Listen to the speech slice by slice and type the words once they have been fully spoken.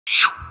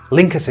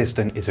Link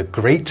Assistant is a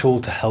great tool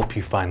to help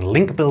you find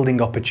link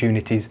building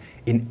opportunities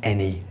in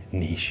any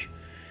niche.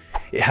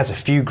 It has a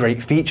few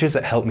great features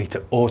that help me to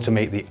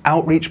automate the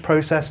outreach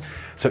process,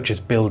 such as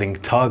building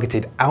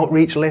targeted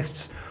outreach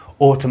lists,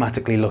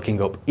 automatically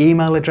looking up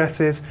email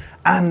addresses,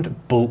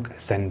 and bulk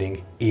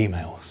sending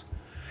emails.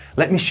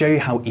 Let me show you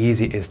how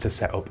easy it is to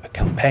set up a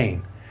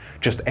campaign.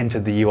 Just enter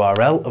the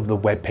URL of the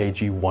web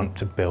page you want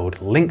to build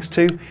links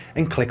to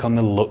and click on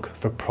the Look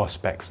for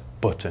Prospects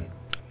button.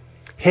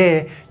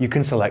 Here you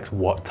can select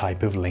what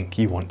type of link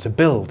you want to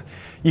build.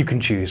 You can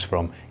choose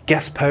from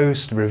guest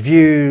posts,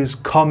 reviews,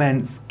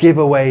 comments,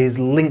 giveaways,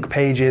 link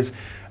pages,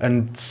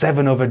 and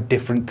 7 other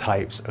different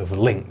types of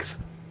links.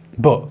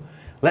 But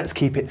let's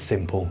keep it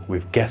simple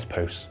with guest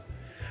posts.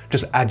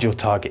 Just add your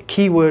target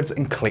keywords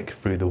and click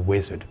through the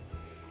wizard.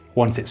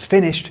 Once it's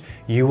finished,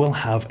 you will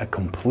have a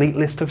complete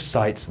list of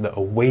sites that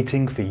are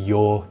waiting for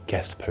your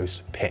guest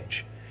post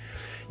pitch.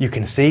 You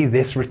can see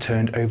this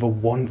returned over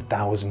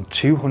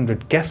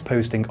 1,200 guest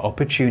posting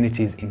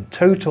opportunities in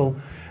total,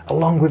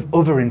 along with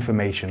other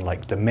information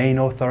like domain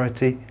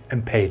authority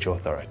and page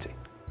authority.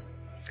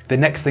 The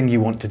next thing you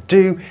want to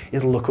do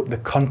is look up the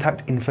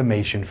contact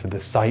information for the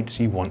sites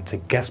you want to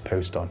guest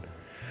post on.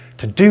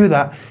 To do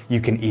that,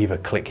 you can either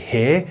click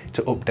here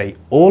to update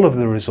all of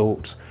the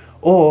results,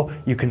 or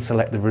you can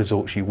select the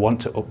results you want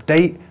to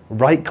update,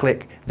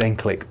 right-click, then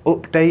click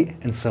Update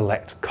and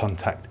select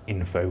Contact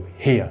Info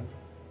here.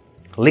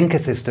 Link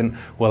Assistant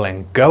will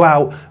then go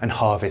out and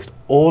harvest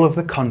all of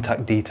the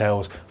contact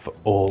details for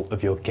all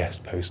of your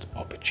guest post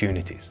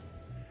opportunities.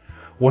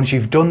 Once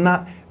you've done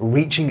that,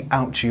 reaching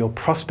out to your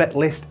prospect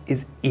list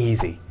is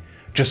easy.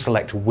 Just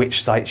select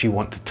which sites you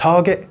want to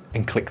target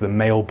and click the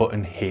Mail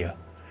button here.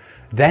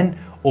 Then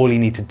all you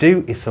need to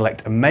do is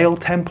select a mail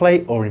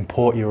template or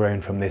import your own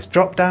from this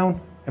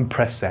drop-down and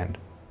press send.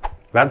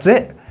 That's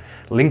it.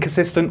 Link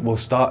Assistant will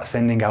start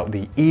sending out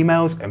the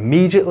emails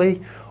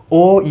immediately,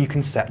 or you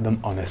can set them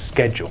on a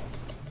schedule.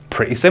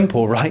 Pretty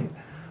simple, right?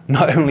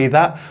 Not only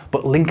that,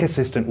 but Link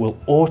Assistant will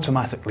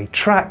automatically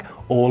track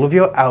all of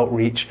your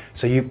outreach,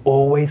 so you've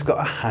always got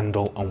a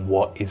handle on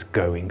what is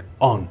going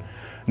on,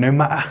 no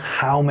matter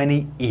how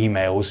many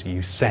emails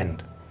you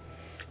send.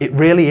 It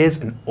really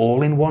is an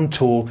all-in-one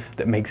tool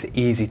that makes it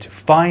easy to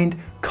find,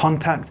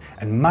 contact,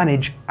 and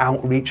manage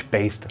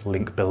outreach-based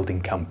link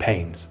building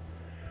campaigns.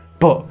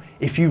 But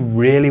if you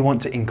really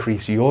want to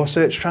increase your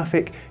search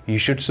traffic, you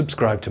should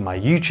subscribe to my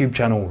YouTube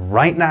channel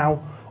right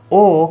now,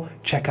 or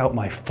check out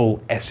my full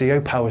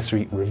SEO Power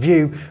Suite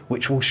review,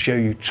 which will show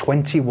you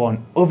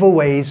 21 other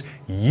ways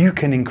you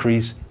can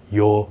increase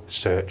your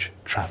search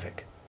traffic.